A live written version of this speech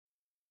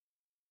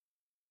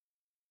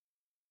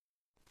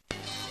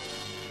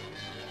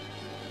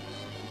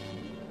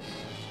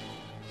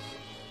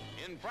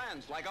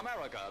France, like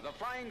America, the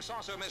flying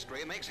saucer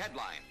mystery makes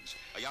headlines.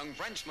 A young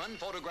Frenchman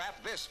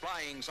photographed this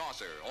flying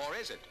saucer, or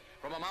is it,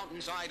 from a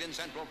mountainside in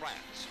central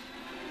France.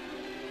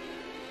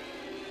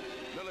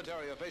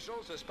 Military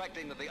officials,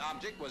 suspecting that the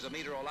object was a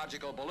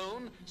meteorological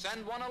balloon,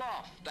 send one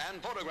aloft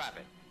and photograph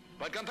it.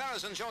 But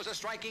comparison shows a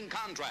striking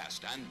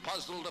contrast, and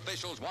puzzled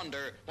officials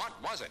wonder, what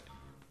was it?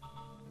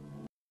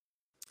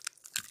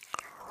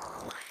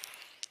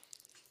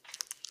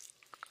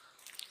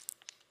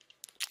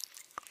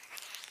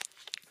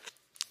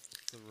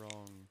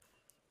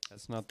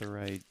 That's not the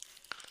right.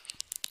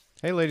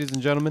 Hey, ladies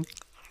and gentlemen.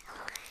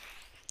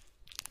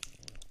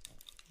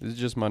 This is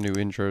just my new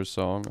intro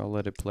song. I'll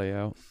let it play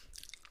out.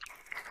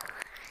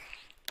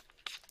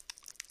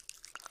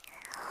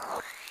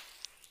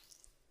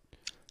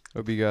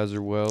 Hope you guys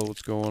are well.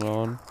 What's going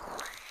on?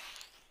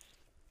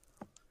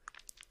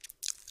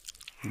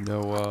 You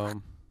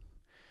know,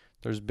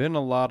 there's been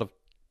a lot of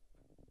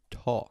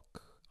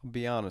talk. I'll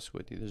be honest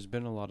with you. There's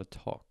been a lot of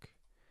talk.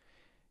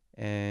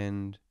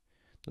 And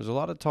there's a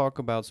lot of talk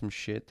about some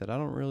shit that I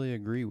don't really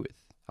agree with.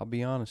 I'll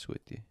be honest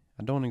with you.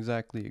 I don't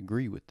exactly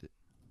agree with it.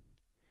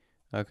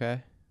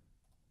 Okay?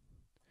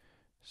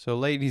 So,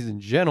 ladies and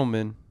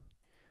gentlemen,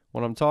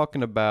 what I'm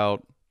talking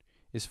about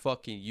is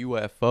fucking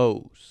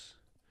UFOs.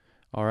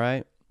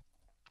 Alright?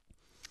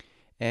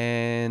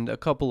 And a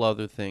couple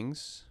other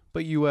things.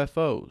 But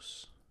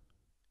UFOs.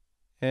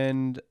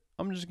 And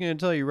I'm just gonna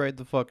tell you right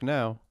the fuck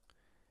now.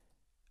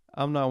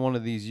 I'm not one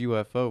of these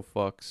UFO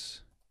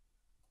fucks.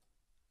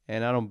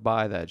 And I don't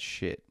buy that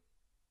shit.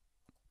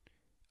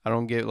 I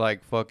don't get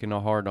like fucking a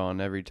hard on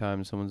every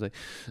time someone's like,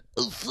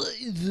 oh,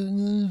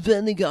 the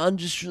Pentagon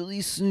just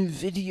released a new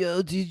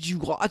video. Did you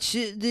watch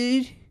it,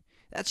 dude?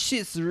 That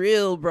shit's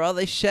real, bro.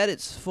 They said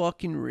it's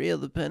fucking real.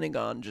 The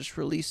Pentagon just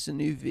released a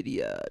new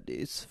video,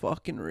 dude. It's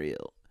fucking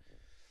real.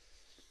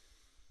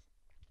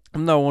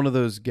 I'm not one of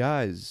those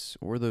guys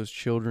or those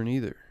children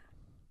either,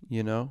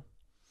 you know?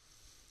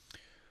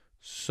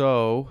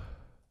 So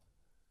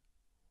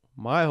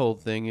my whole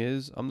thing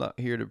is, I'm not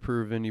here to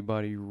prove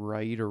anybody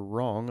right or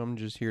wrong. I'm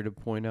just here to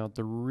point out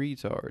the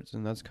retards.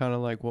 And that's kind of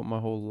like what my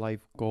whole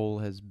life goal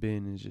has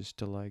been, is just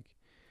to like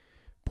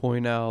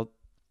point out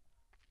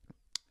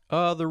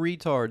the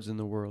retards in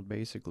the world,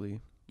 basically.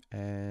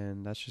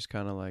 And that's just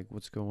kind of like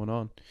what's going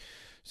on.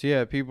 So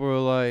yeah, people are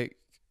like,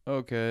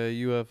 okay,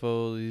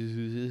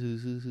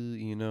 UFOs,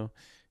 you know.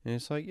 And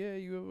it's like, yeah,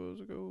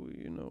 UFOs go,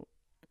 you know.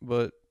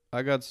 But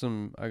I got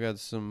some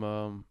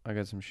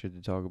shit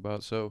to talk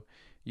about. So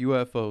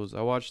UFOs.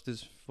 I watched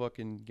this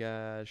fucking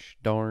gosh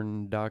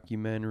darn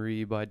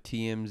documentary by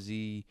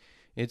TMZ.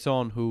 It's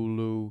on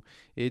Hulu.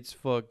 It's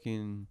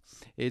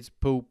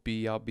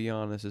poopy. I'll be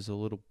honest, it's a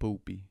little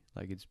poopy.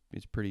 Like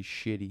it's pretty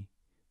shitty.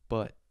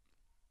 But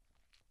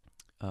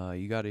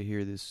you got to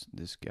hear this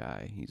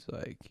guy. He's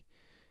like,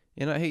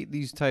 and I hate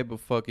these type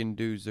of fucking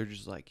dudes. They're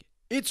just like,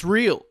 it's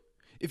real.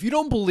 If you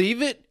don't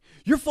believe it,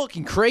 you're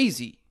fucking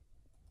crazy.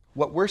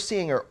 What we're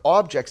seeing are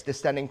objects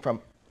descending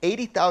from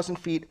 80,000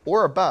 feet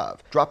or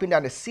above, dropping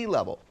down to sea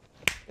level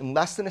in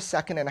less than a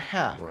second and a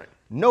half. Right.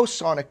 No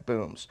sonic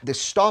booms. They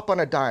stop on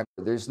a dime.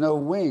 There's no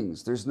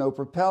wings, there's no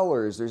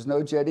propellers, there's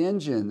no jet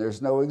engine,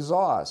 there's no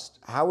exhaust.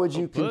 How would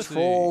you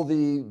control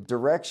the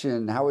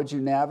direction? How would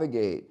you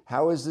navigate?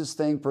 How is this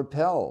thing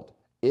propelled?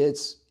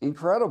 It's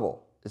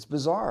incredible. It's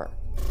bizarre.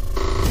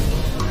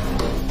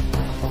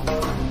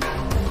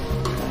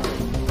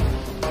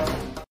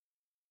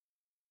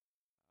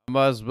 Am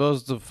I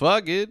supposed to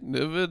fuck it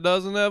if it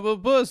doesn't have a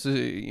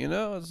pussy? You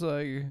know, it's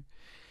like,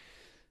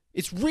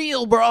 it's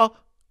real, bro.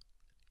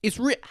 It's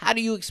real. How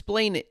do you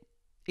explain it?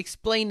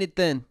 Explain it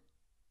then.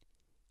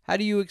 How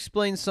do you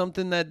explain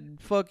something that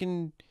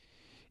fucking,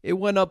 it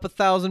went up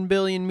 1,000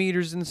 billion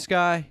meters in the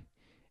sky,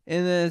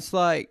 and then it's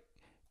like,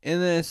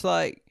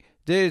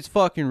 dude, it's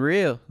fucking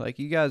real. Like,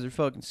 you guys are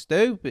fucking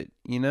stupid,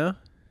 you know?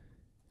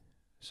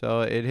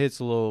 So it hits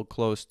a little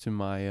close to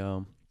my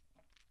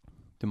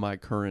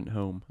current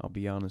home, I'll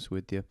be honest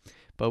with you.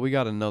 But we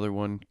got another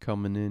one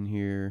coming in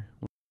here.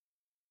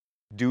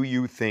 Do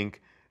you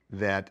think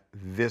that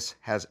this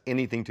has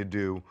anything to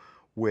do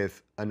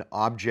with an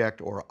object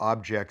or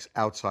objects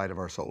outside of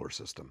our solar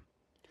system?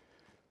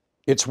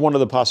 It's one of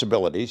the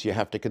possibilities you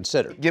have to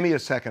consider. Give me a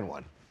second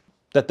one.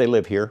 That they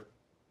live here,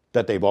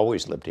 that they've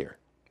always lived here.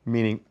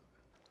 Meaning?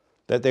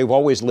 That they've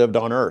always lived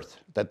on Earth,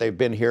 that they've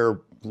been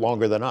here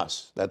longer than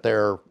us, that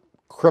they're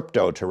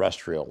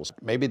crypto-terrestrials.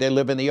 Maybe they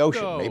live in the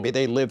ocean. No. Maybe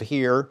they live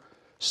here,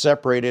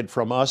 separated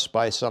from us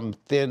by some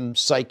thin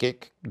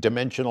psychic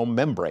dimensional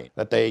membrane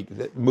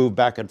that move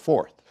back and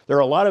forth. There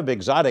are a lot of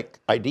exotic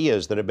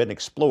ideas that have been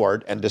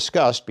explored and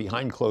discussed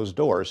behind closed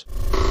doors.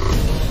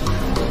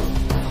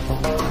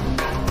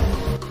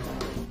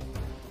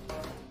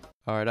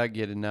 All right, I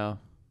get it now.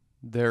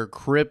 They're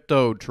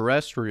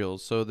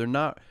crypto-terrestrials, so they're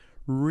not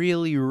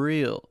really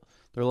real.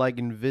 They're like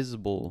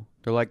invisible.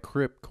 They're like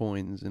crypt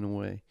coins in a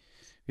way.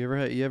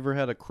 You ever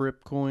had a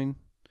crypt coin?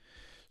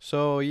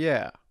 So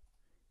yeah,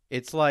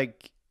 it's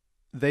like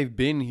they've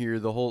been here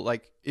the whole,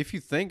 like, if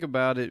you think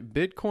about it,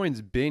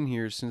 Bitcoin's been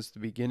here since the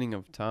beginning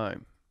of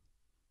time.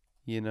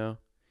 you know?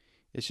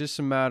 It's just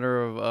a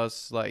matter of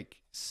us, like,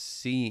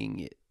 seeing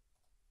it,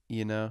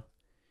 you know?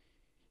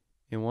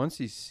 And once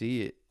you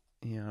see it,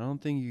 I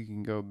don't think you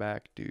can go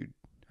back, dude.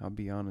 I'll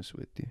be honest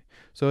with you.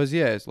 So,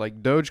 it's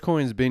like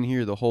Dogecoin's been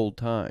here the whole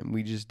time.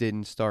 We just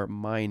didn't start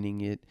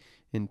mining it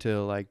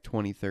until, like,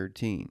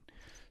 2013.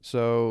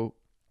 So,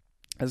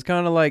 it's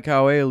kind of like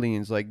how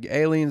aliens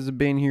have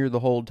been here the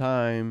whole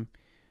time,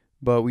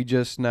 but we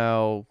just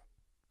now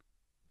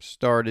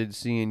started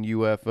seeing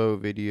UFO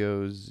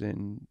videos,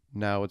 and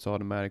now it's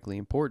automatically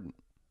important.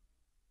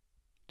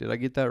 Did I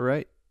get that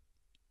right?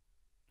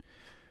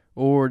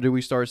 Or did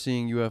we start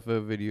seeing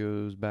UFO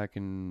videos back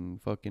in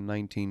fucking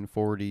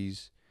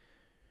 1940s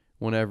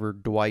whenever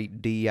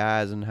Dwight D.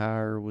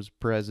 Eisenhower was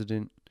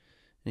president,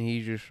 and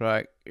he's just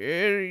like, "It's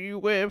a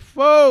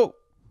UFO."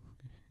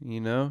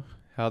 You know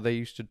how they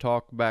used to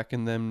talk back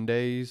in them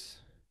days?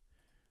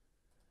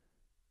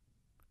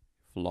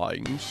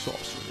 Flying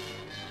saucer.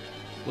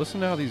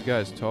 Listen to how these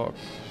guys talk.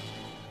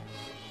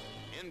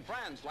 In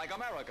France, like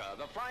America,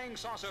 the flying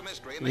saucer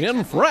mystery.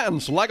 In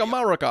France, like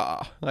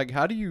America. Like,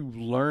 how do you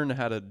learn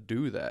how to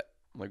do that?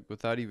 Like,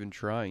 without even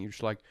trying. You're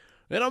just like,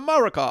 in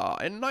America,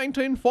 in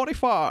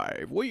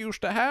 1945, we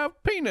used to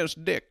have penis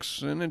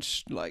dicks. And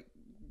it's like,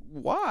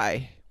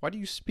 why? Why do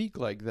you speak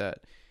like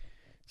that?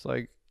 It's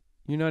like,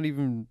 you're not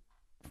even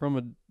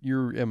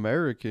you're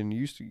American.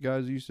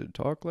 Guys used to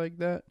talk like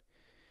that.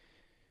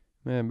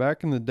 Man,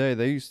 back in the day,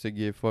 they used to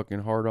get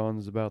fucking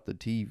hard-ons about the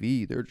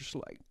TV. They're just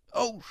like,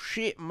 "Oh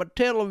shit, my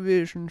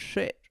television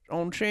set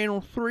on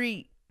channel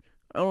 3.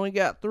 I only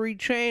got 3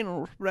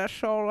 channels, but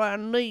that's all I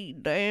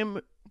need, damn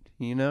it."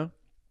 You know?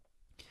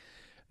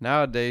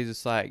 Nowadays,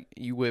 it's like,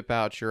 you whip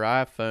out your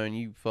iPhone,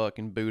 you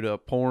fucking boot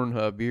up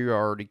Pornhub, you're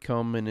already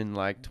coming in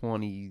like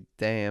 20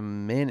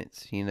 damn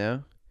minutes, you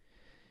know?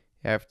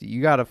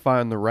 You gotta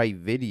find the right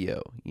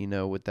video,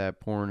 with that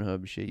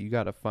Pornhub shit. You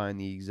gotta find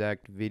the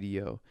exact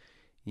video,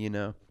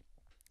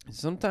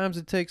 Sometimes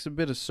it takes a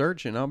bit of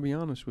searching, I'll be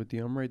honest with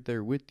you. I'm right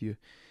there with you.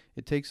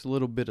 It takes a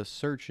little bit of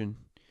searching.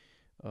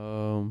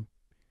 But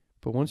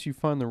once you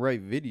find the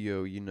right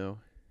video, you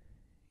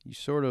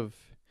sort of...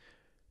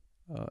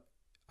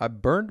 I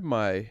burned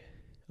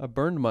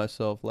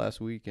myself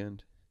last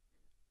weekend.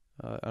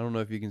 I don't know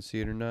if you can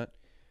see it or not.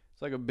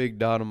 It's like a big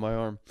dot on my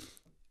arm.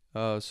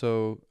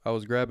 So I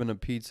was grabbing a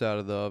pizza out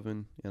of the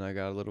oven, and I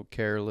got a little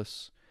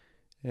careless,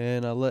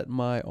 and I let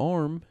my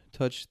arm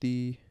touch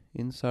the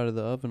inside of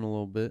the oven a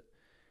little bit,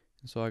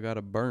 and so I got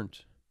a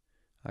burnt.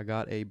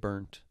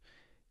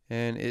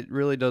 And it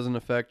really doesn't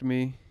affect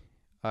me.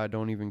 I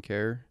don't even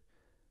care.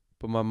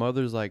 But my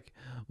mother's like,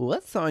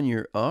 "What's on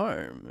your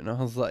arm?" And I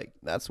was like,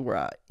 "That's where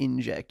I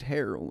inject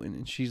heroin."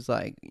 And she's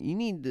like, "You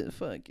need to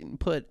fucking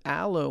put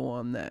aloe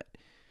on that."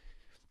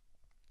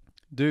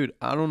 Dude,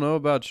 I don't know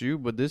about you,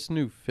 but this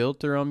new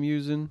filter I'm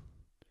using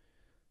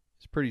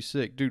is pretty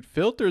sick. Dude,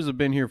 filters have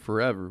been here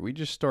forever. We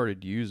just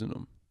started using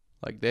them.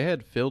 Like, they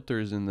had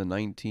filters in the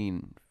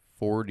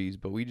 1940s,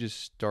 but we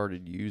just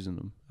started using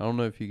them. I don't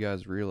know if you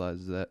guys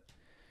realize that.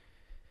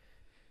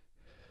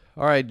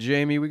 All right,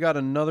 Jamie, we got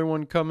another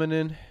one coming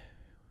in.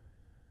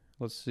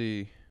 Let's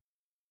see.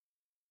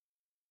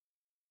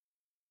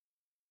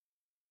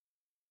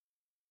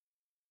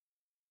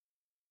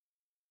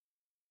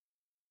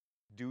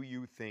 Do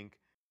you think...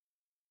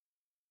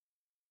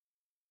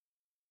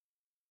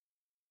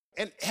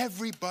 And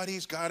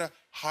everybody's got a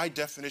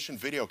high-definition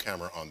video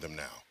camera on them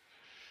now.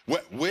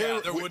 We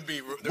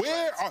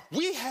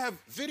have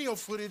video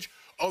footage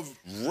of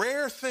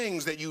rare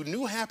things that you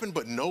knew happened,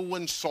 but no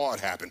one saw it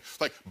happen,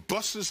 like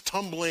buses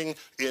tumbling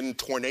in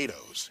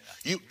tornadoes.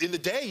 Yeah. In the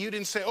day, you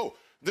didn't say, "Oh,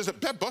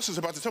 that bus is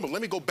about to tumble.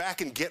 Let me go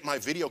back and get my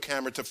video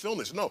camera to film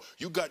this." No,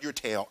 you got your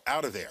tail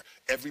out of there.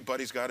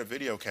 Everybody's got a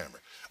video camera.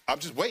 I'm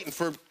just waiting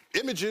for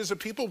images of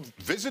people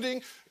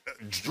visiting,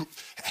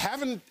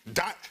 having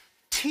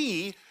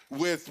tea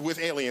with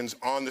aliens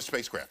on the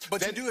spacecraft.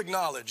 But you do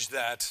acknowledge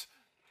that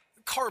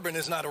carbon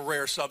is not a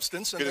rare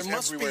substance, and there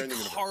must be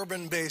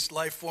carbon-based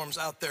life forms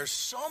out there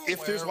somewhere.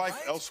 If there's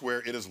life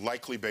elsewhere, it is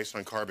likely based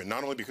on carbon,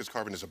 not only because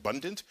carbon is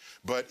abundant,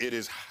 but it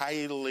is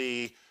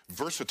highly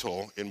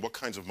versatile in what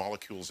kinds of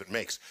molecules it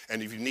makes.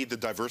 And if you need the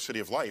diversity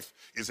of life,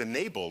 is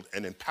enabled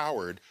and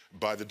empowered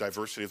by the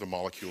diversity of the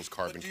molecules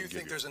carbon can give you. Do you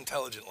think there's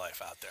intelligent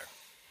life out there?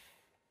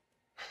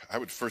 I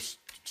would first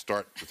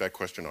start with that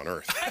question on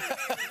Earth.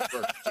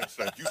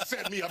 You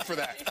set me up for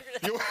that.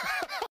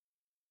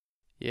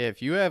 Yeah,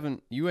 if you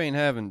ain't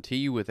having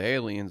tea with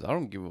aliens, I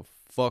don't give a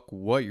fuck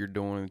what you're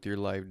doing with your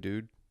life,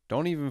 dude.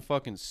 Don't even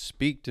fucking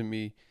speak to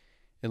me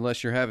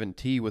unless you're having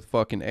tea with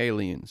fucking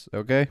aliens,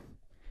 okay?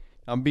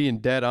 I'm being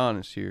dead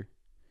honest here.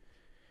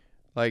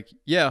 Like,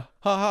 yeah,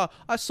 haha,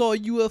 I saw a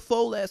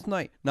UFO last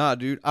night. Nah,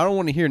 dude, I don't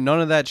want to hear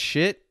none of that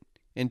shit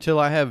until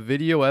I have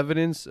video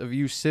evidence of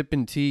you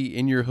sipping tea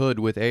in your hood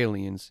with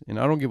aliens. And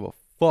I don't give a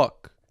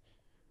fuck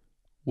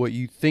what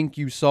you think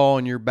you saw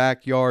in your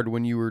backyard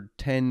when you were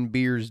 10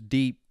 beers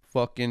deep,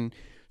 fucking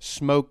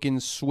smoking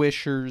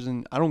swishers,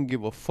 and I don't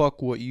give a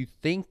fuck what you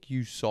think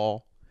you saw,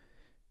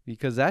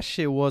 because that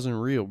shit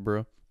wasn't real,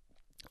 bro.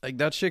 Like,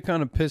 that shit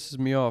kind of pisses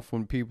me off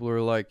when people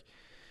are like,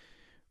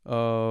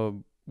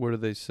 what do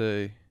they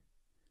say?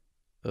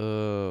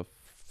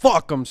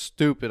 Fuck, I'm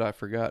stupid. I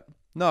forgot.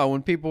 No,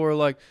 when people are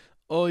like,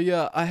 oh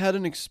yeah, I had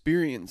an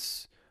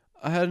experience.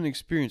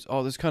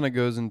 Oh, this kind of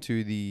goes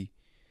into the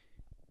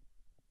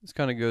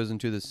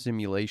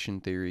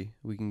simulation theory.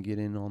 We can get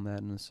in on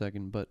that in a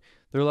second. But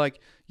they're like,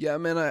 yeah,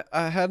 man,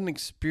 I had an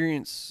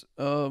experience.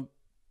 I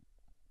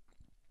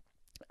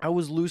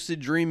was lucid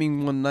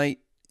dreaming one night,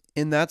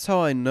 and that's how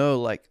I know,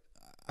 like,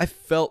 I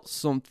felt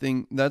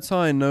something. That's how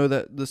I know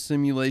that the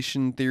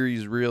simulation theory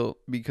is real,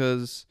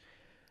 because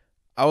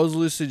I was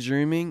lucid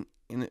dreaming,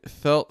 and it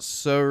felt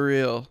so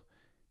real.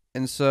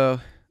 And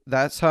so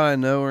that's how I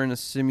know we're in a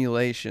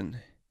simulation.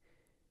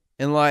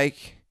 And,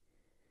 like,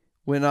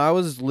 when I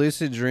was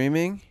lucid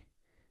dreaming,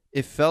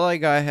 it felt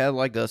like I had,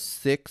 like, a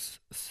sixth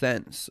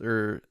sense,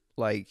 or,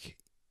 like,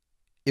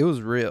 it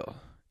was real.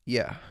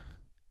 Yeah,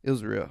 it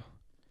was real.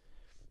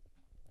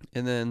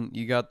 And then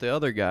you got the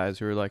other guys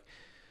who are like,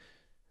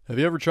 have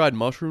you ever tried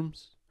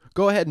mushrooms?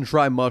 Go ahead and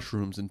try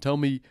mushrooms and tell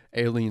me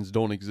aliens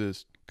don't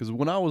exist. Because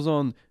when I was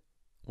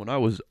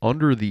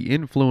under the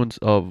influence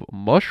of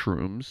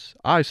mushrooms,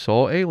 I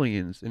saw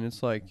aliens. And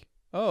it's like,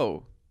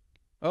 oh,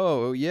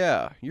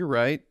 yeah, you're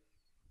right.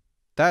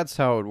 That's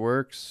how it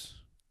works.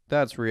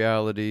 That's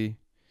reality.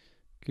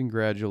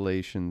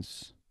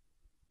 Congratulations.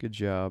 Good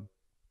job.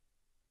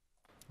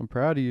 I'm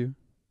proud of you.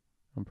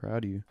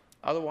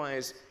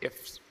 Otherwise,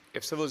 if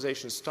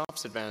civilization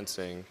stops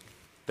advancing,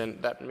 then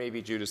that may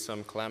be due to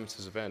some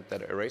calamitous event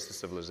that erases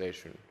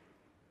civilization.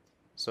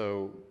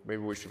 So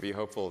maybe we should be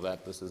hopeful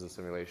that this is a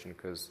simulation,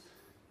 because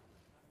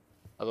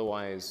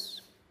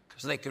otherwise...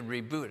 Because they could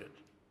reboot it.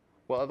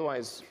 Well,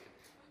 otherwise,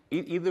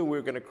 either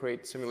we're going to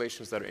create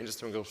simulations that are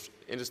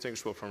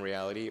indistinguishable from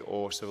reality,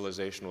 or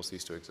civilization will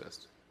cease to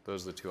exist.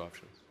 Those are the two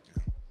options.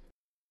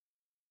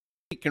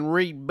 We can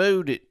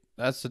reboot it.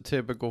 That's the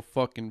typical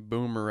fucking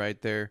boomer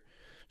right there.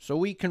 So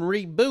we can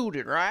reboot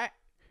it, right?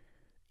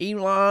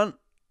 Elon,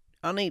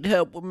 I need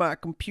help with my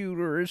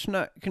computer. It's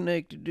not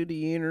connected to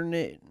the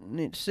internet, and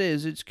it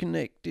says it's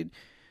connected.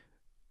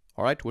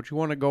 All right, what you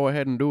want to go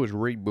ahead and do is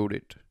reboot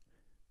it.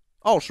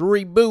 Oh, so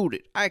reboot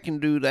it. I can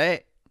do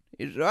that.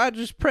 Do I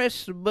just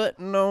press the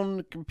button on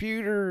the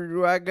computer, or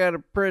do I got to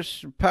press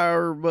the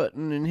power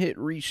button and hit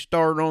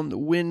restart on the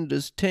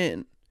Windows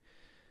 10?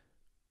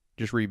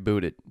 Just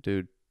reboot it,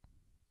 dude.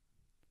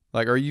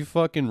 Like, are you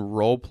fucking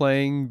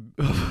role-playing?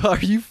 Are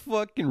you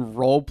fucking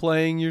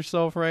role-playing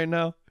yourself right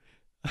now?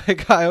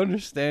 Like, I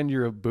understand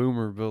you're a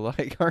boomer, but,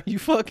 like, are you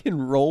fucking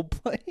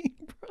role-playing,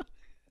 bro?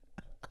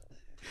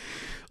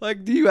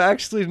 Like, do you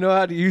actually know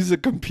how to use a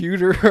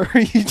computer, or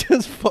are you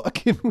just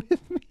fucking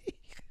with me?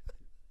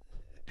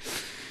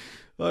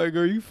 Like,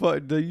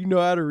 do you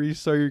know how to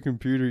restart your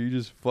computer? You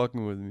just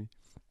fucking with me.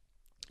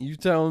 You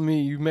telling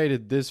me you've made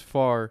it this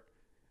far?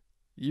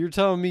 You're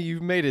telling me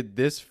you've made it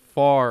this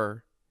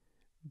far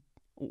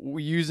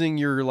using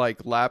your,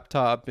 like,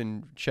 laptop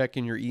and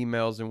checking your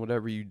emails and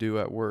whatever you do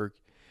at work.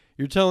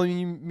 You're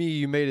telling me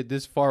you made it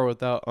this far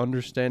without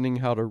understanding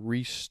how to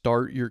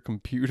restart your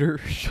computer?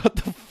 Shut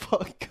the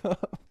fuck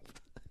up.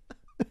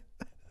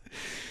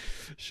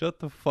 Shut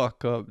the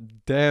fuck up.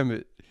 Damn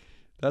it.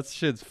 That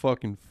shit's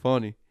fucking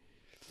funny.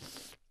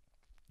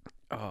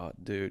 Oh,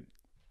 dude.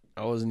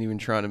 I wasn't even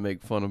trying to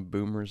make fun of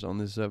boomers on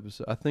this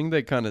episode. I think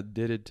they kind of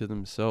did it to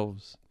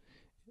themselves.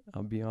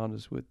 I'll be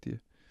honest with you.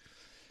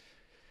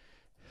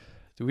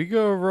 Did we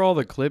go over all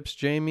the clips,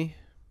 Jamie?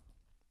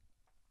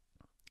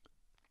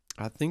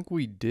 I think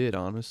we did,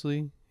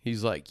 honestly.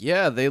 He's like,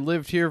 yeah, they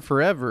lived here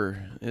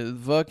forever.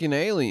 Fucking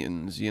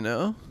aliens, you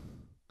know?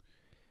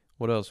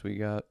 What else we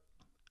got?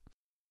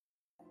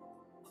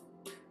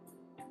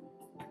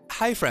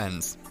 Hi,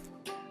 friends.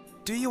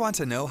 Do you want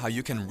to know how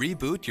you can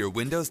reboot your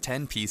Windows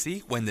 10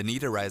 PC when the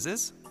need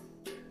arises?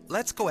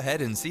 Let's go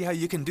ahead and see how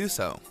you can do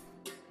so.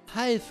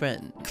 Hi,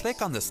 friend.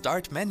 Click on the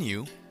Start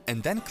menu,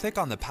 and then click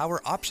on the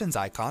Power Options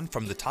icon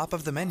from the top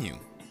of the menu.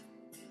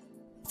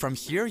 From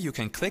here, you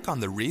can click on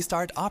the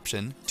Restart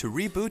option to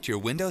reboot your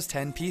Windows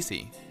 10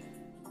 PC.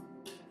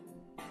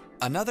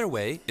 Another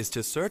way is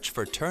to search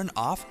for Turn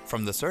Off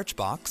from the search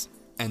box,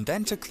 and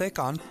then to click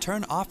on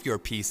Turn Off Your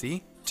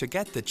PC to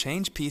get the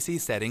Change PC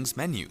Settings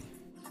menu.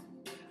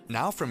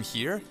 Now from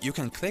here, you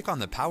can click on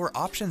the Power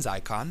Options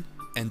icon,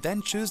 and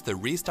then choose the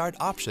Restart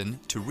option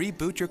to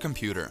reboot your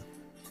computer.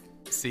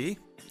 See?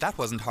 That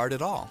wasn't hard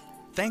at all.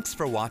 Thanks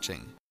for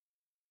watching.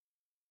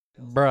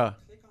 Bruh.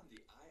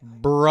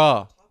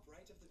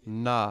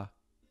 Nah.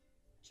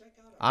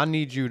 I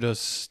need you to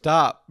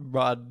stop,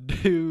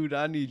 bruh. Dude,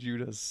 I need you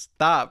to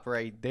stop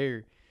right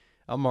there.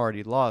 I'm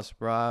already lost,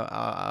 bruh.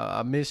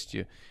 I missed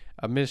you.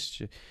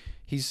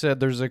 He said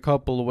there's a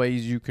couple of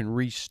ways you can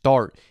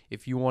restart.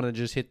 If you want to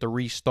just hit the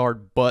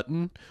restart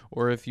button,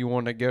 or if you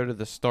want to go to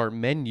the start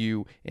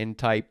menu and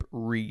type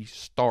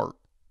restart.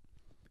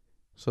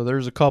 So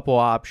there's a couple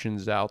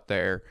options out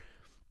there.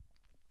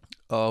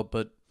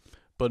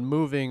 But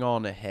moving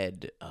on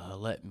ahead,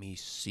 let me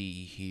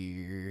see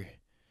here.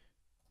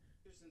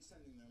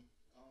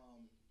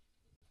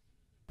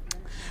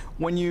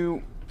 when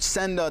you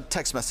send a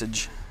text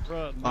message,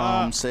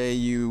 Nah. say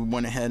you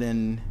went ahead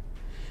and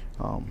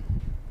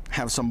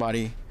have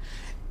somebody,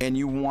 and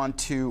you want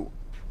to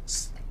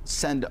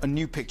send a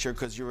new picture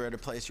because you're at a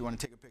place you want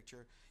to take a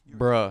picture.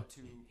 Bruh,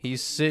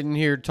 he's sitting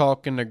here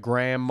talking to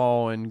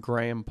grandma and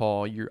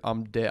grandpa.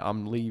 I'm dead.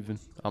 I'm leaving.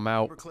 I'm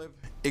out.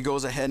 It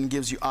goes ahead and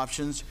gives you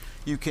options.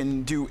 You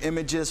can do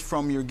images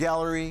from your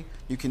gallery.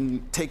 You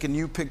can take a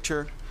new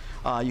picture.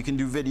 You can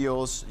do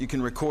videos. You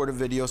can record a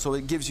video. So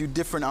it gives you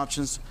different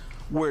options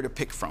where to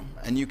pick from,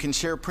 and you can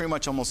share pretty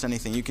much almost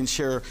anything. You can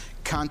share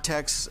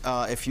contacts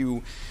if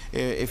you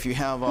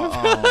have somebody's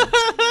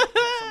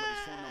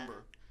phone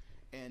number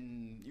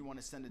and you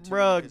want to send it to.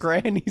 Bruh,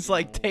 Granny's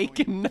like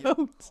taking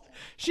notes.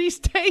 She's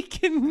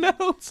taking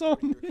notes on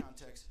your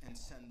contacts and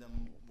send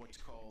them what's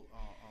called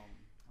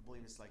I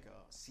believe it's like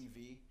a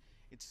CV.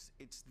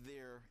 It's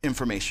their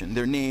information,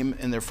 their name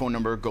and their phone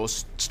number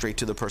goes straight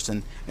to the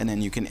person, and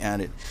then you can add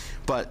it.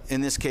 But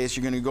in this case,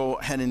 you're going to go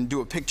ahead and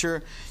do a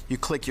picture. You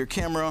click your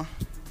camera,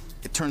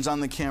 it turns on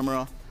the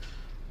camera,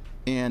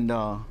 and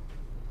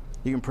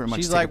you can pretty much.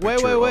 She's take like, a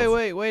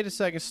picture wait a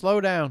second,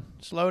 slow down.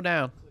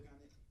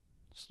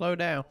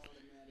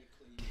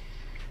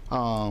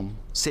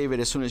 Save it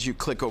as soon as you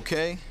click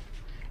OK.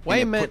 Wait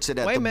a and minute, it puts it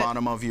at the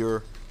bottom of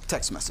your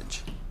text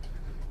message.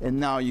 And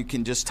now you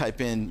can just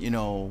type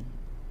in,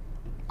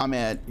 I'm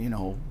at,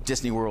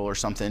 Disney World or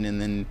something, and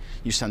then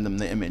you send them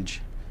the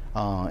image.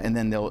 And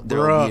then they'll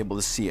be able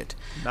to see it.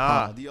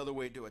 Nah. The other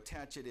way to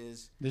attach it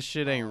is... This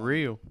shit ain't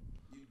real.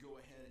 You go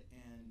ahead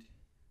and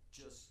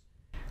just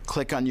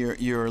click on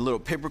your little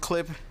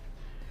paperclip,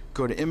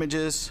 go to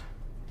images,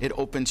 it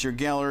opens your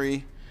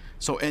gallery.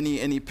 So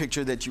any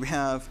picture that you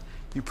have,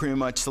 you pretty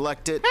much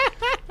select it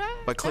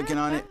by clicking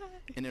on it,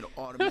 and it'll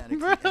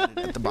automatically add it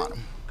at the bottom.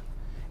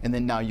 And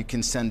then now you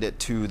can send it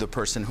to the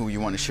person who you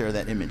want to share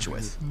that image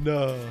with.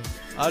 No.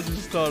 I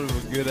just thought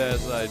of a good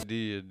ass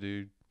idea,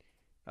 dude.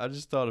 I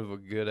just thought of a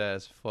good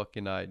ass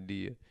fucking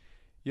idea.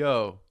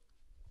 Yo,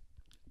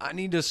 I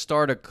need to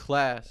start a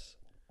class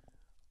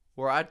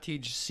where I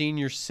teach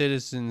senior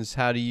citizens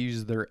how to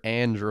use their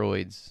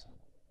Androids.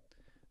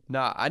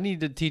 Nah, I need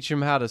to teach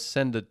them how to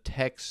send a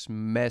text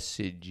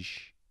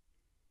message.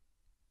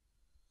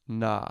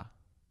 Nah.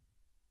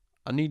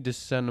 I need to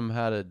send them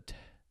how to...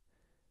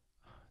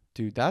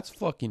 Dude, that's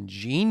fucking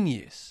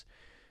genius.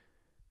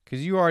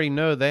 Because you already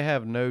know they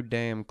have no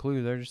damn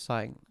clue. They're just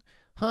like,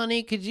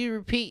 honey, could you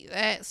repeat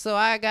that? So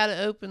I got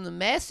to open the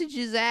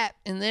messages app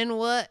and then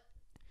what?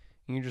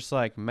 And you're just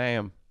like,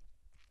 ma'am,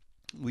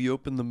 we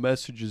opened the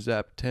messages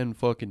app 10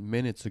 fucking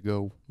minutes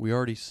ago. We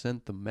already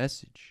sent the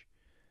message.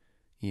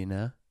 You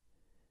know?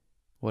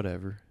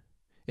 Whatever.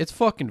 It's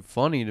fucking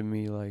funny to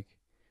me. Like,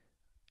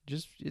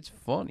 it's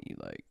funny.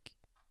 Like,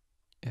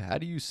 how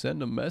do you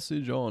send a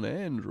message on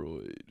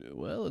Android?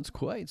 Well, it's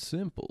quite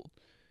simple.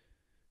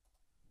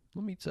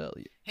 Let me tell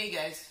you. Hey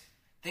guys,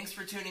 thanks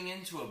for tuning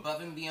in to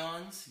Above and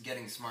Beyond's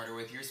Getting Smarter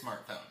with Your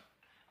Smartphone.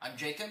 I'm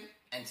Jacob,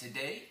 and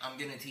today I'm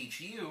going to teach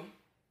you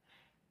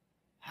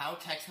how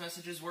text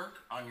messages work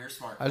on your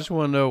smartphone. I just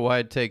want to know why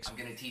it takes I'm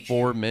going to teach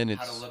 4 you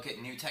minutes how to look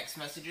at new text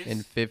messages,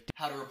 and 50.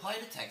 how to reply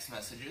to text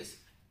messages,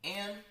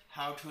 and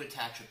how to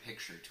attach a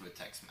picture to a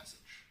text message.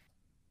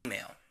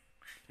 Email.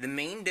 The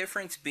main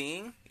difference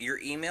being your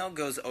email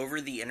goes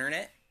over the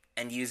internet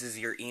and uses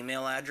your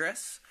email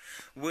address,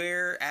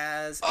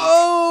 whereas it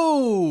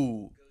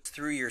goes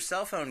through your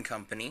cell phone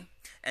company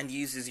and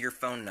uses your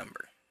phone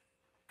number.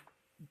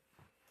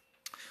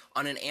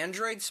 On an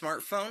Android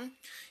smartphone,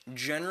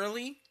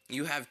 generally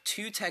you have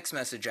 2 text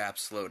message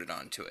apps loaded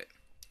onto it.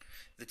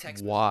 The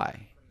text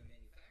Why?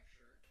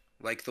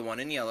 Like the one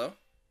in yellow,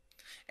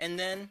 and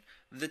then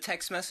the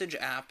text message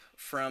app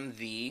from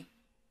the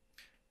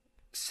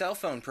cell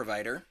phone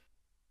provider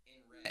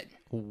in red.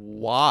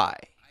 Why?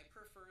 I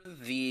prefer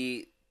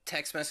the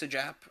text message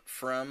app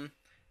from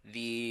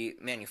the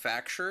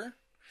manufacturer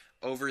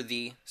over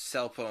the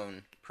cell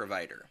phone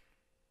provider.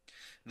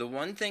 The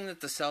one thing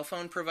that the cell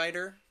phone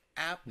provider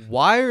app...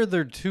 Why are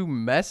there 2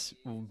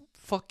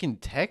 fucking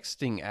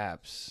texting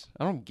apps?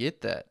 I don't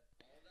get that.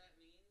 All that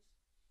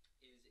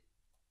means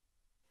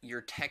is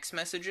your text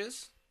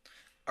messages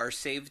are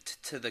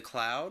saved to the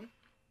cloud.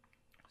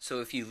 So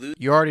if you lose...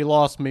 You already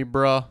lost me,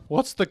 bruh.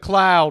 What's the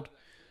cloud?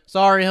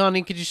 Sorry,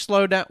 honey. Could you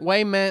slow down?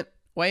 Wait a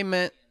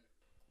minute.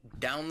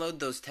 Download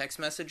those text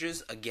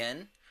messages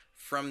again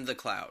from the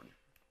cloud.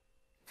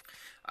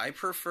 I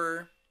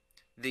prefer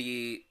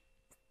the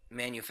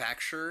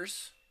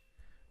manufacturers.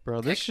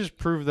 Bro, this just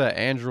proved that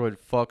Android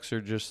fucks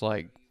are just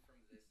like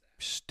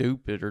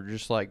stupid or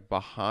just like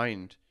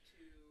behind.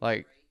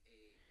 Like,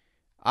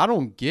 I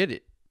don't get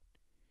it.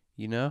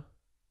 You know?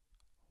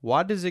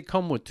 Why does it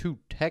come with 2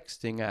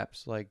 texting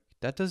apps? Like,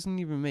 that doesn't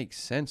even make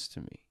sense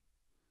to me.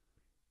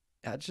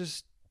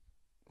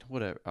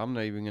 Whatever. I'm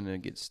not even going to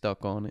get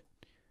stuck on it.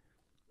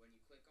 When you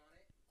click on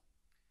it,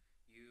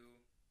 you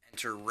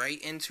enter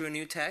right into a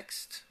new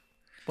text.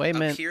 Wait a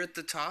minute. Up here at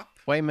the top,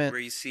 where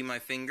you see my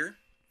finger,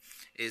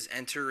 is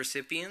enter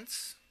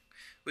recipients,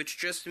 which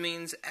just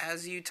means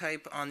as you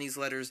type on these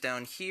letters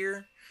down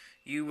here,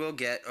 you will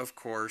get, of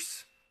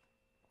course,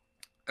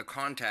 a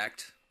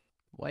contact.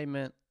 Wait a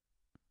minute.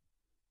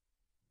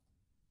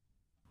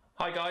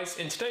 Hi guys,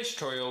 in today's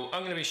tutorial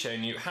I'm going to be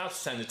showing you how to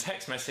send a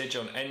text message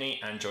on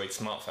any Android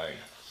smartphone.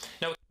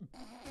 Now,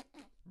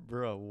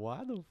 bro,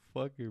 why the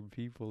fuck are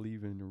people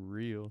even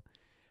real?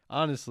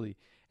 Honestly,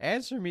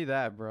 answer me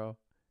that, bro.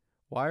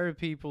 Why are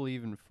people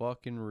even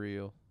fucking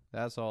real?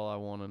 That's all I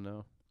want to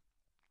know.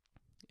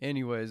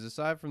 Anyways,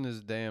 aside from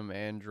this damn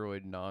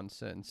Android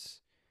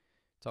nonsense,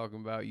 talking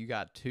about you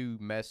got 2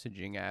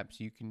 messaging apps,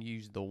 you can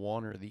use the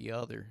one or the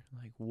other.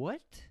 Like,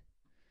 what?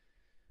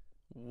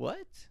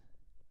 What?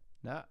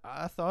 Now,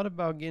 I thought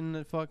about getting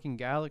a fucking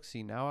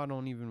Galaxy. Now I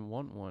don't even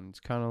want one. It's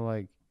kind of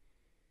like,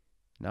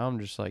 now I'm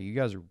just like, you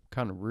guys are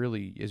kind of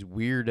really as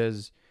weird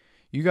as,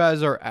 you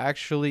guys are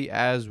actually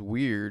as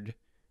weird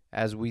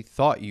as we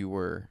thought you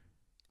were.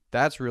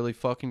 That's really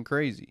fucking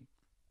crazy.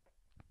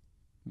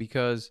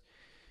 Because,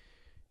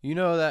 you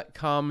know that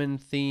common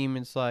theme,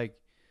 it's like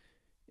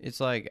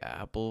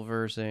Apple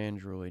versus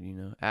Android, you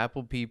know.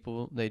 Apple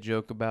people, they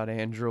joke about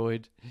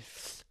Android.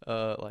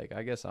 Like,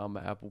 I guess I'm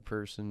an Apple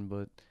person,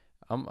 but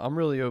I'm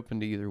really open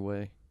to either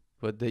way.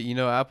 But you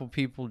know, Apple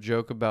people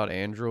joke about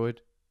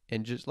Android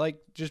and just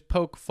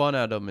poke fun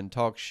at them and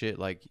talk shit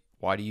like,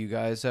 why do you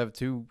guys have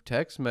 2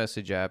 text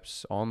message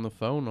apps on the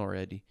phone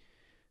already?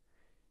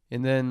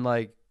 And then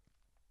like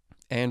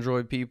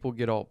Android people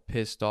get all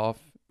pissed off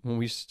when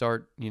we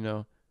start, you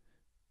know.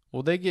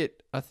 Well,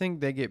 I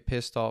think they get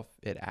pissed off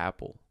at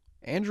Apple.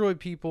 Android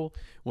people,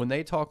 when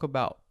they talk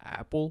about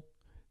Apple,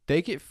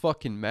 they get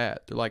fucking mad.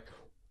 They're like,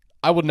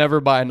 I would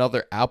never buy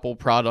another Apple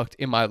product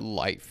in my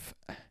life.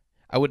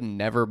 I would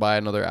never buy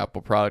another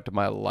Apple product in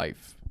my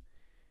life.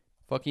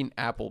 Fucking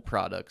Apple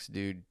products,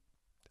 dude.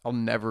 I'll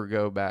never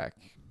go back.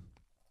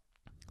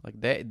 Like,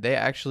 they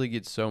actually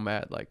get so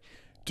mad. Like,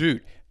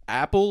 dude,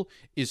 Apple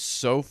is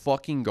so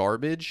fucking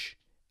garbage.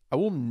 I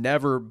will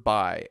never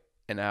buy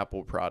an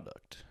Apple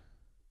product.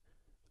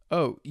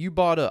 Oh, you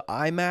bought an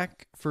iMac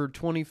for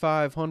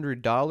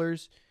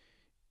 $2,500?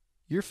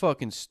 You're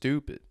fucking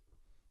stupid.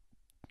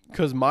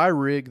 Because my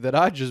rig that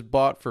I just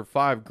bought for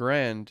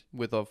 $5,000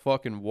 with a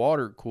fucking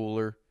water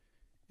cooler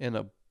and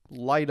a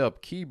light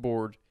up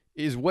keyboard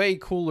is way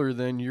cooler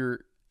than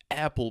your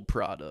Apple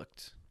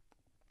product.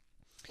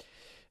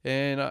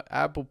 And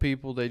Apple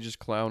people, they just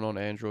clown on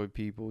Android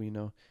people, you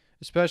know.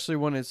 Especially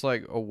when it's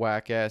like a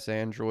whack-ass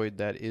Android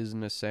that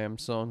isn't a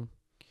Samsung.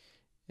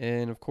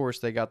 And, of course,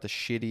 they got the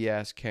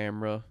shitty-ass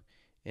camera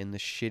and the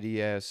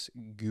shitty-ass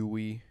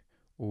GUI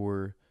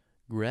or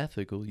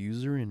graphical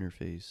user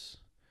interface.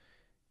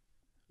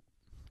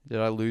 Did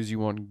I lose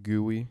you on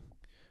GUI?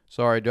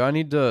 Sorry, do I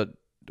need to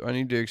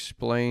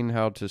explain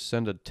how to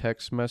send a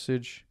text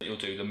message? you'll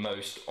do the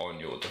most on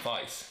your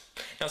device.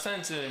 Now,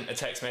 sending a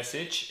text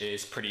message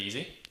is pretty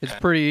easy. It's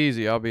pretty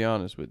easy, I'll be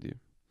honest with you.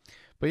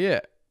 But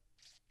yeah,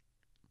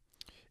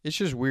 it's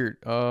just weird.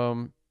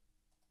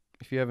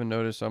 If you haven't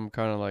noticed, I'm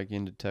kind of like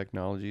into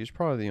technology. It's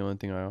probably the only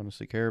thing I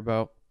honestly care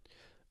about,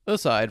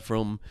 aside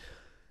from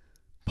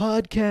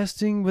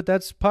podcasting. But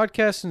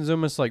podcasting is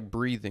almost like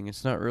breathing.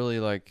 It's not really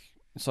like,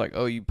 it's like,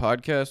 oh, you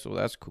podcast? Well,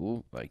 that's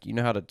cool. Like, you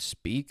know how to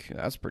speak?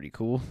 That's pretty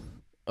cool.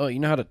 Oh, you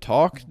know how to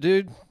talk,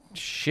 dude?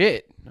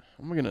 Shit.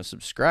 I'm going to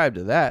subscribe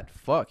to that.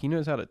 Fuck, he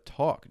knows how to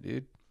talk,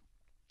 dude.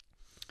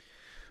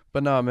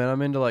 But nah, man,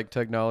 I'm into like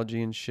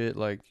technology and shit.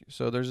 Like,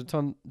 so there's a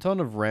ton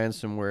of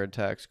ransomware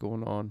attacks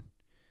going on.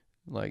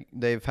 Like,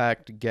 they've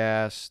hacked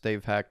gas,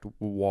 they've hacked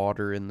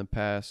water in the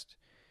past.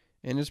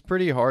 And it's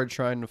pretty hard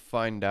trying to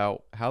find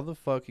out how the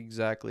fuck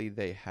exactly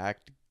they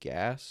hacked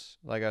gas.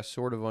 Like, I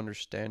sort of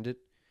understand it.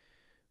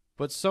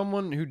 But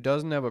someone who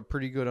doesn't have a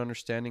pretty good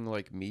understanding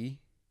like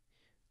me,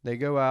 they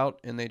go out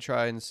and they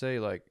try and say,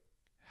 like,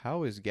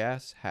 how is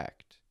gas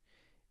hacked?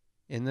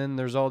 And then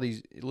there's all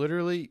these,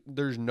 literally,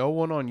 there's no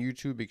one on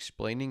YouTube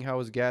explaining how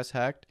is gas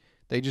hacked.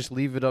 They just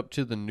leave it up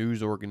to the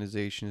news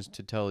organizations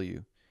to tell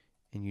you.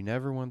 And you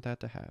never want that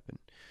to happen.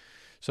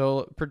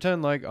 So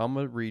pretend like I'm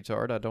a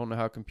retard. I don't know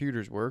how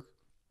computers work.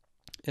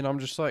 And I'm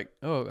just like,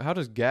 oh, how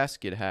does gas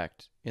get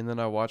hacked? And then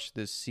I watch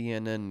this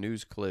CNN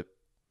news clip.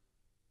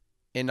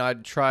 And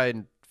I'd try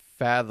and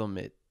fathom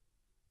it.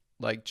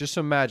 Like, just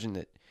imagine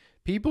it.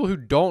 People who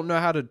don't know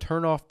how to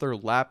turn off their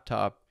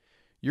laptop,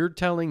 you're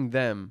telling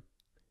them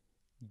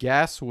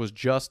gas was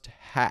just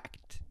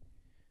hacked.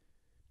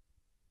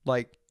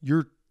 Like,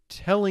 you're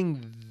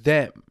telling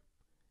them.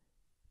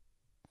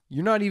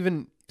 You're not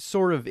even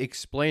sort of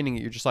explaining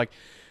it. You're just like,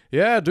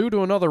 yeah, due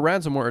to another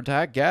ransomware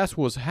attack, gas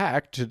was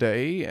hacked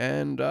today,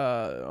 and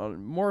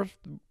more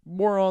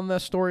on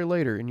that story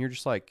later. And you're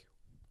just like,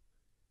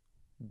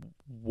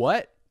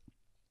 what?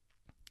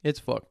 It's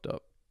fucked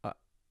up.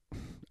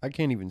 I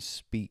can't even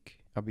speak.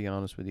 I'll be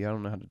honest with you. I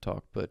don't know how to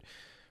talk, but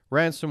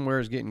ransomware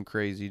is getting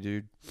crazy,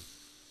 dude.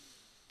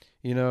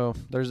 You know,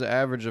 there's an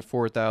average of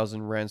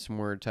 4,000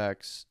 ransomware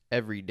attacks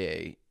every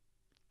day.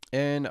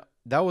 And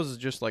that was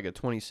just like a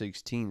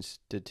 2016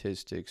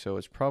 statistic, so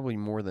it's probably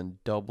more than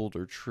doubled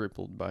or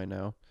tripled by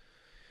now.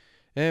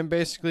 And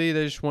basically,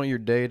 they just want your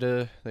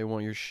data, they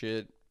want your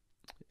shit,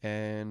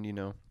 and, you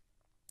know,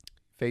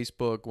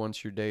 Facebook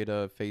wants your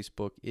data.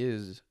 Facebook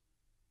is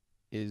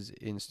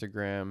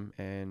Instagram,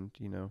 and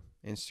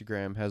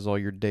Instagram has all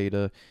your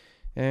data,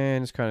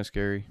 and it's kind of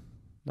scary.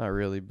 Not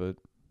really, but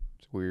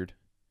it's weird.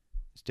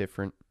 It's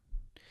different.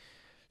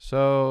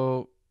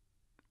 So,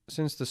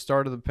 since the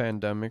start of the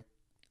pandemic,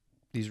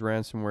 these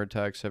ransomware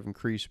attacks have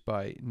increased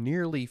by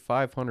nearly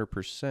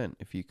 500%,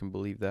 if you can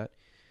believe that.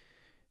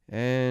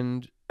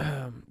 And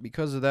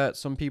because of that,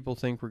 some people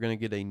think we're going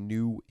to get a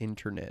new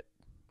internet.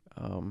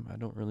 I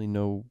don't really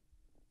know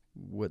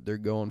what they're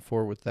going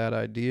for with that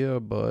idea,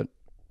 but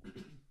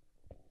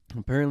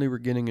apparently we're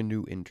getting a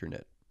new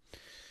internet.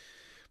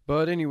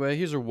 But anyway,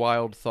 here's a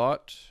wild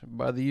thought.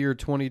 By the year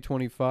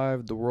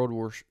 2025, World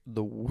War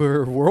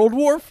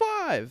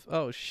 5.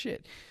 Oh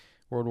shit.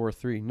 World War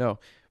 3. No.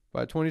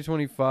 By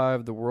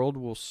 2025, the world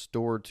will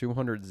store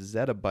 200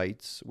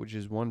 zettabytes, which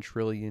is 1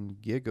 trillion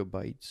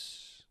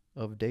gigabytes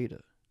of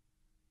data.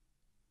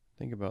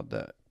 Think about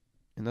that.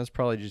 And that's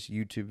probably just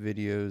YouTube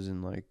videos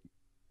and like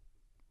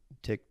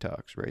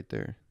TikToks right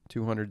there.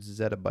 200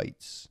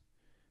 zettabytes.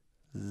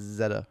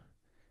 Zetta.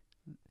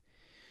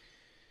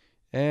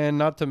 And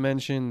not to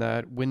mention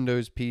that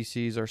Windows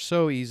PCs are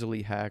so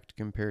easily hacked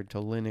compared to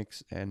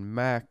Linux and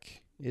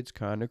Mac. It's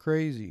kind of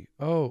crazy.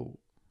 Oh,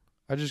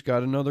 I just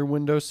got another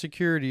Windows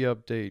security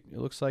update. It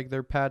looks like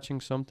they're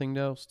patching something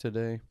else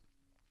today.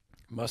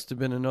 Must have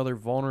been another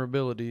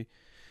vulnerability.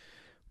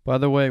 By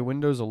the way,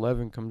 Windows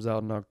 11 comes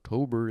out in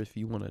October if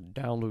you want to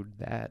download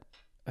that.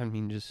 I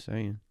mean, just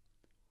saying.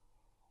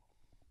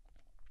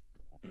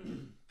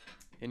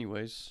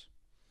 Anyways.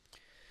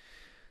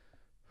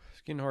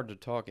 It's getting hard to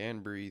talk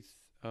and breathe.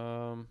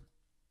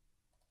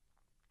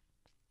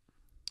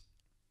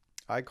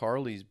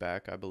 iCarly's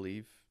back, I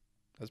believe.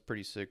 That's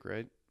pretty sick,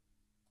 right?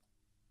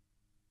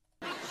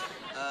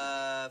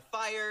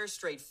 Fire,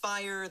 straight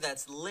fire,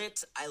 that's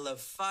lit. I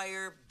love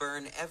fire,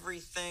 burn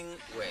everything.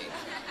 Wait.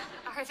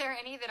 Are there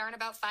any that aren't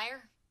about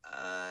fire?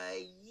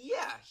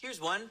 Yeah, here's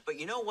one, but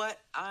you know what?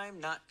 I'm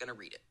not gonna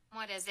read it.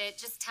 What is it?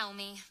 Just tell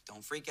me.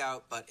 Don't freak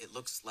out, but it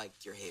looks like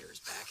your hater's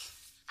back.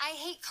 I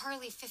hate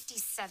Carly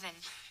 57.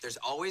 There's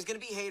always gonna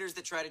be haters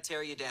that try to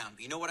tear you down,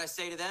 but you know what I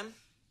say to them?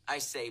 I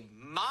say,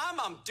 Mom,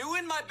 I'm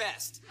doing my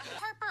best.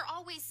 Harper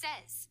always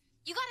says,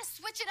 you gotta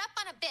switch it up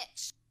on a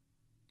bitch.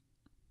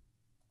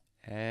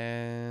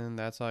 And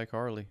that's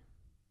iCarly.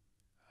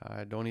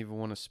 I don't even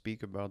want to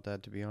speak about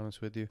that, to be honest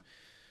with you.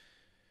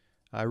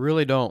 I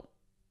really don't.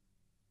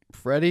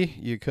 Freddie,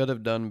 you could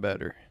have done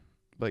better.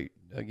 But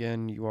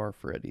again, you are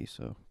Freddie,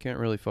 so can't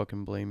really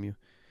fucking blame you.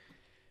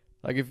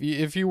 Like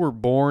if you were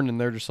born and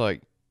they're just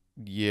like,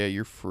 yeah,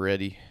 you're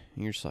Freddie,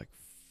 and you're just like,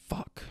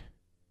 fuck.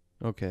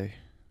 Okay,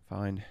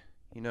 fine.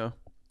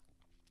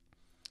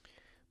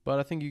 But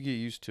I think you get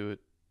used to it.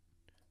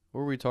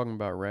 What were we talking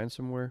about?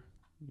 Ransomware?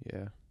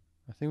 Yeah.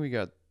 I think we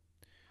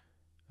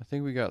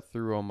got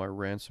through all my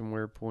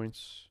ransomware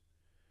points.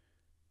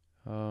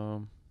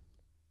 But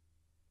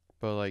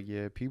like,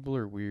 yeah, people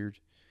are weird.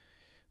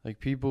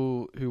 Like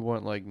people who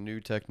want like new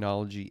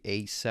technology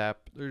ASAP,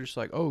 they're just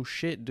like, oh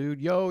shit,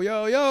 dude, yo,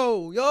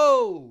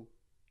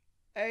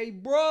 hey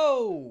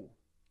bro,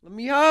 let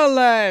me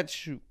holla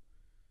at you.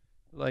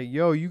 Like,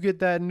 yo, you get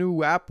that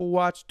new Apple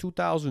Watch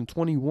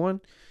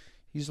 2021?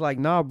 He's like,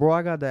 nah, bro,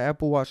 I got the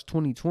Apple Watch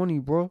 2020,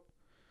 bro,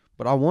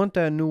 but I want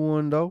that new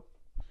one though.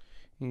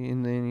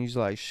 And then he's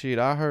like, shit,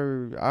 I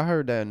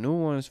heard that new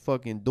one is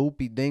fucking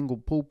doopy dangle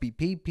poopy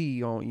pee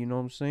pee on, you know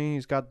what I'm saying?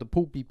 It's got the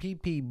poopy pee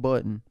pee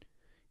button.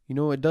 You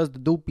know, it does the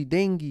doopy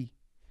dingy.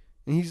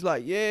 And he's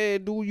like, yeah,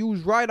 dude, you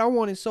was right. I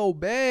want it so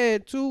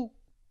bad, too.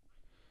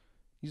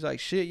 He's like,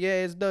 shit,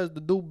 yeah, it does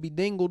the doopy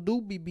dingle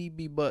doopy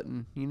bb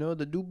button. You know,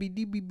 the doopy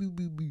dee bee bee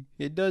bee bee.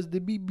 It does the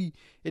bb.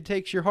 It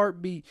takes your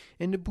heartbeat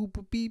and the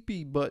poopy pee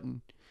pee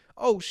button.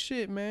 Oh,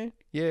 shit, man.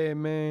 Yeah,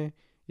 man.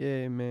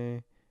 Yeah,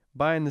 man.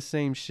 Buying the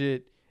same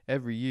shit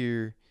every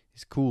year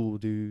is cool,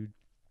 dude.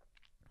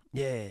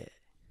 Yeah.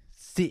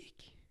 Sick.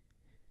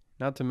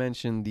 Not to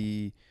mention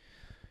the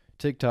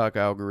TikTok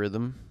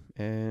algorithm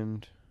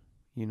and,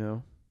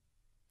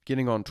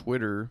 getting on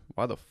Twitter.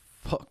 Why the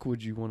fuck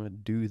would you want to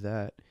do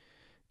that?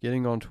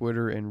 Getting on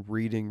Twitter and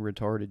reading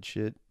retarded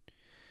shit.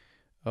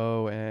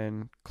 Oh,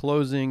 and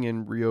closing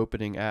and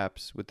reopening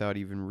apps without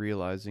even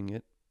realizing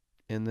it.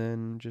 And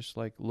then just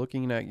like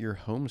looking at your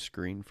home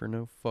screen for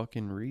no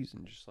fucking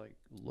reason. Just like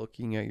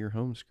looking at your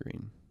home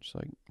screen. Just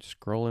like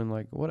scrolling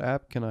like, what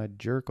app can I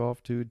jerk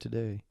off to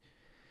today?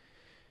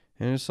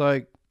 And it's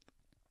like,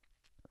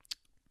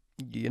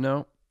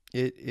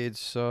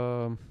 it's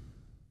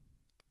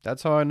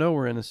that's how I know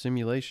we're in a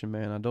simulation,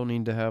 man. I don't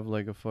need to have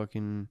like a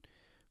fucking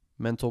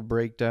mental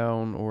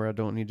breakdown, or I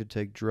don't need to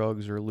take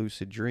drugs or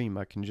lucid dream.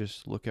 I can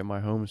just look at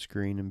my home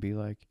screen and be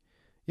like,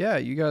 yeah,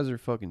 you guys are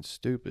fucking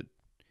stupid.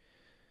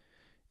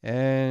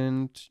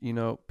 And,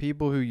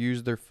 people who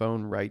use their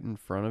phone right in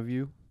front of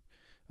you,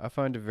 I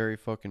find it very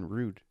fucking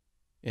rude.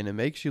 And it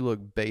makes you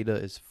look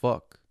beta as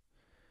fuck.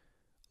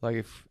 Like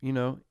if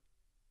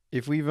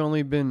we've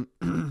only been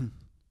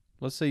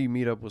let's say you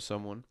meet up with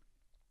someone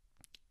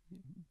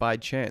by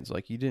chance,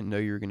 like you didn't know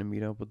you were going to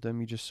meet up with them,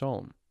 you just saw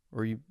them,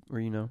 or you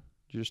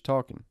You're just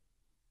talking.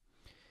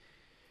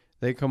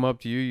 They come up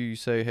to you, you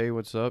say, hey,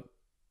 what's up?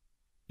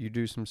 You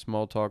do some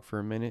small talk for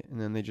a minute, and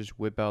then they just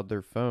whip out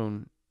their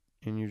phone,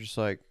 and you're just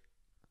like,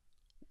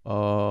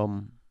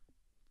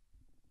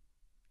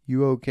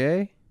 you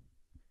okay?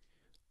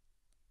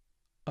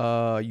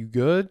 You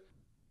good?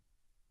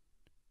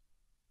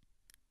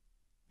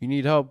 You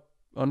need help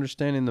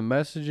understanding the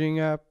messaging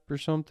app or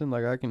something?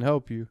 Like, I can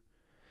help you.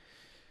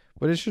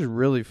 But it's just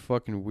really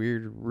fucking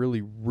weird,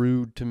 really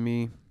rude to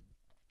me.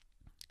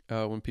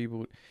 When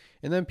people,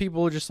 and then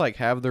people will just like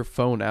have their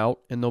phone out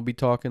and they'll be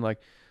talking, like,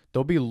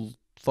 they'll be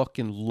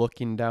fucking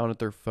looking down at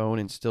their phone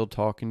and still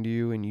talking to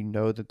you, and you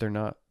know that they're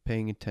not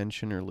paying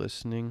attention or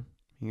listening.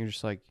 And you're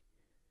just like,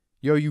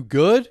 yo, you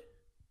good?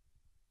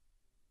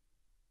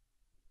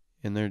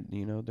 And they're,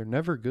 you know, they're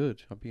never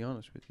good. I'll be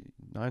honest with you.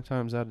 9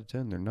 times out of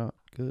 10, they're not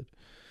good.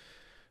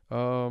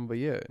 But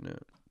yeah, no.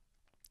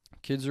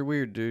 Kids are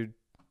weird, dude.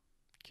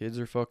 Kids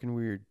are fucking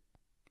weird.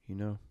 You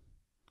know,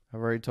 I've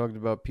already talked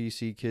about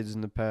PC kids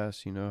in the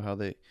past. You know how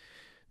they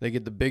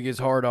get the biggest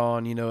hard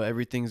on. You know,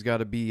 everything's got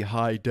to be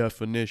high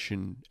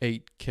definition,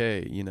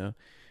 8K. You know,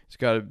 it's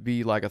got to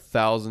be like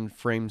 1,000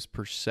 frames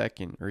per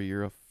second, or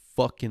you're a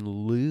fucking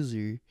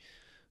loser.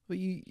 But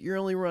you're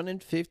only running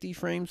 50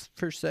 frames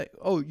per second.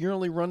 Oh, you're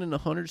only running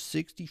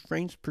 160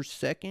 frames per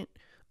second.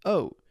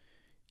 Oh,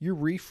 your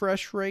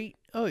refresh rate.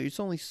 Oh, it's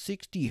only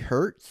 60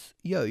 hertz.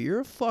 Yo, you're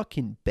a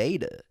fucking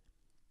beta.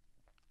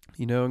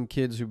 You know, and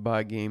kids who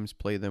buy games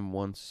play them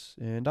once,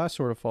 and I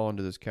sort of fall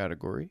into this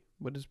category,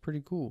 but it's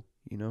pretty cool,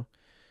 you know.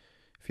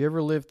 If you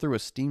ever lived through a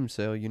Steam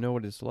sale, you know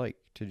what it's like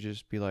to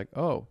just be like,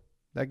 oh,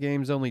 that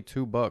game's only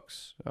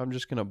 $2. I'm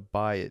just going to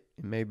buy it,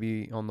 and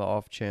maybe on the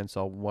off chance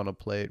I'll want to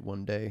play it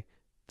one day,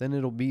 then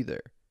it'll be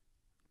there.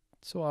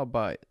 So I'll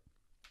buy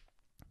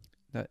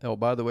it. Oh,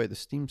 by the way, the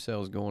Steam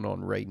sale is going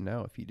on right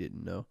now, if you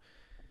didn't know.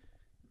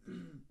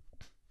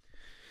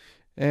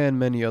 And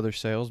many other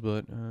sales,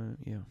 but,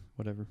 yeah,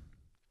 whatever.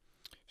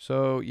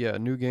 So, yeah,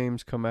 new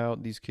games come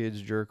out, these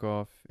kids jerk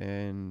off,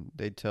 and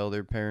they tell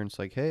their parents,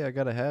 like, hey, I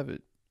gotta have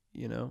it,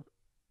 you know,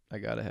 I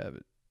gotta have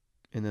it.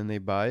 And then they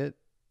buy it,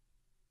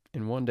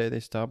 and one day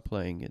they stop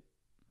playing it,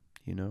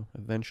 you know,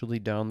 eventually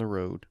down the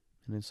road.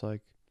 And it's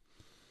like,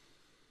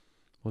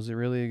 was it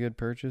really a good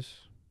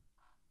purchase?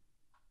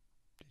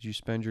 Did you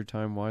spend your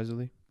time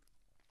wisely?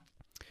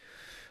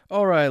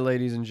 All right,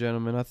 ladies and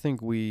gentlemen, I think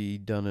we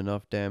done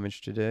enough damage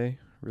today.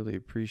 Really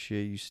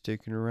appreciate you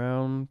sticking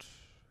around.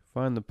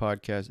 Find the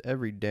podcast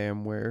every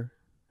damn where.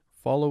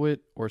 Follow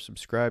it or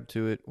subscribe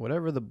to it,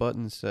 whatever the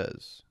button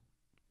says.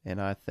 And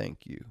I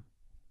thank you.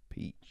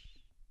 Peace.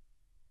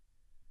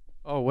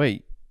 Oh,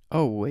 wait. They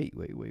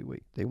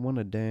want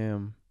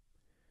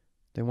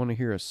to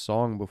hear a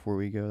song before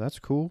we go. That's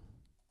cool.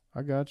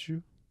 I got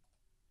you.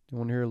 They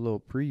want to hear a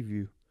little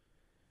preview.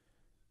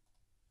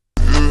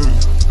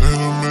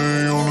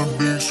 Anime on a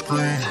big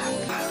screen.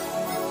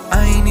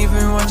 I ain't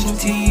even watching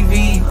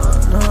TV.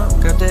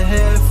 Got the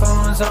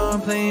headphones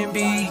on, playing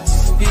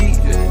beats.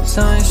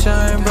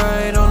 Sunshine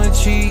bright on the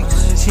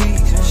cheeks.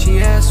 She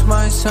asked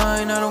my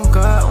sign, I don't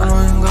got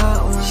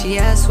one. She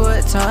asked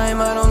what time,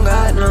 I don't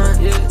got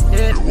none.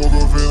 Woke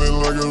up feeling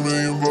like $1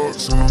 million in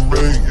the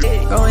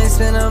bank. Go and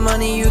spend the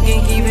money, you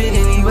can keep it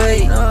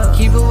anyway.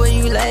 Keep it where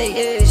you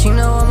lay. She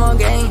know I'm on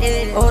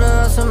game. Order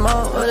up some more,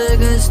 all the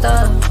good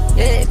stuff.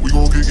 We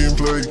gon' kick and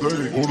play.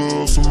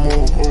 Order up some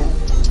more.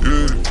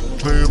 Yeah,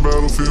 playing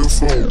Battlefield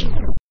 4.